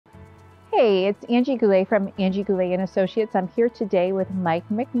Hey, it's Angie Goulet from Angie Goulet and Associates. I'm here today with Mike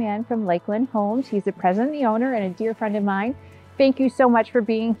McMahon from Lakeland Homes. He's the president and the owner and a dear friend of mine. Thank you so much for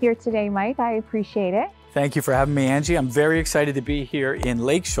being here today, Mike. I appreciate it. Thank you for having me, Angie. I'm very excited to be here in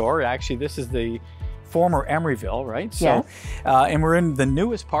Lakeshore. Actually, this is the former Emeryville, right? Yes. And we're in the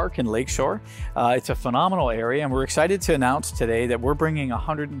newest park in Lakeshore. It's a phenomenal area, and we're excited to announce today that we're bringing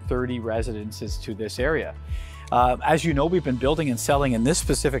 130 residences to this area. As you know, we've been building and selling in this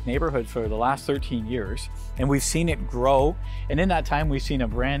specific neighborhood for the last 13 years, and we've seen it grow. And in that time, we've seen a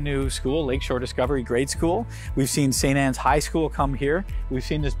brand new school, Lakeshore Discovery Grade School. We've seen St. Anne's High School come here. We've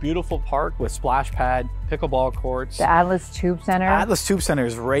seen this beautiful park with splash pad, pickleball courts. The Atlas Tube Center. Atlas Tube Center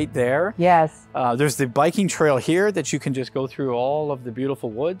is right there. Yes. There's the biking trail here that you can just go through all of the beautiful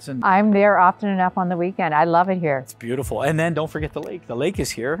woods. And I'm there often enough on the weekend. I love it here. It's beautiful. And then don't forget the lake. The lake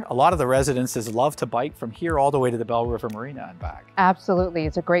is here. A lot of the residences love to bike from here all the way to the Bell River Marina and back. Absolutely.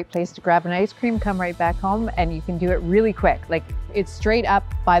 It's a great place to grab an ice cream, come right back home, and you can do it really quick. Like, it's straight up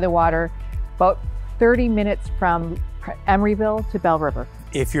by the water, about 30 minutes from Emeryville to Bell River.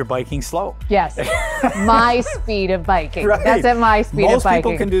 If you're biking slow. Yes, my speed of biking. Right. That's at my speed of biking. Most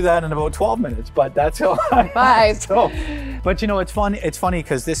people can do that in about 12 minutes, but that's all. But you know, it's fun. It's funny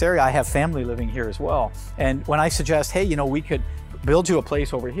because this area, I have family living here as well. And when I suggest, hey, you know, we could build you a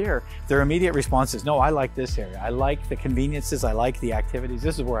place over here, their immediate response is, no, I like this area. I like the conveniences. I like the activities.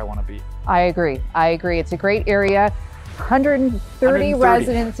 This is where I want to be. I agree. I agree. It's a great area. 130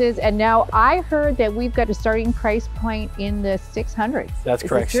 residences, and now I heard that we've got a starting price point in the 600s. That's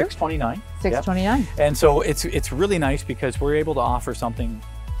correct, 629. 629. Yeah. And so it's really nice because we're able to offer something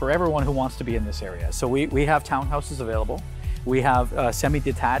for everyone who wants to be in this area. So we have townhouses available. We have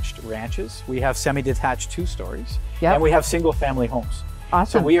semi-detached ranches. We have semi-detached two-stories. Yep. And we have single-family homes.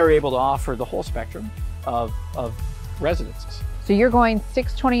 Awesome. So we are able to offer the whole spectrum of residences. So you're going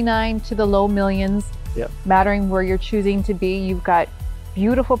 629 to the low millions. Yep. Mattering where you're choosing to be. You've got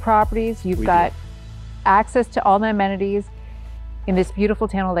beautiful properties. You've got access to all the amenities in this beautiful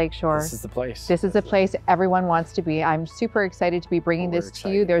town of Lakeshore. This is the place. This is the place everyone wants to be. I'm super excited to be bringing this to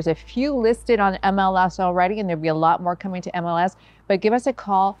you. There's a few listed on MLS already, and there'll be a lot more coming to MLS. But give us a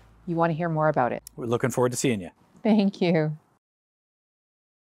call. You want to hear more about it. We're looking forward to seeing you. Thank you.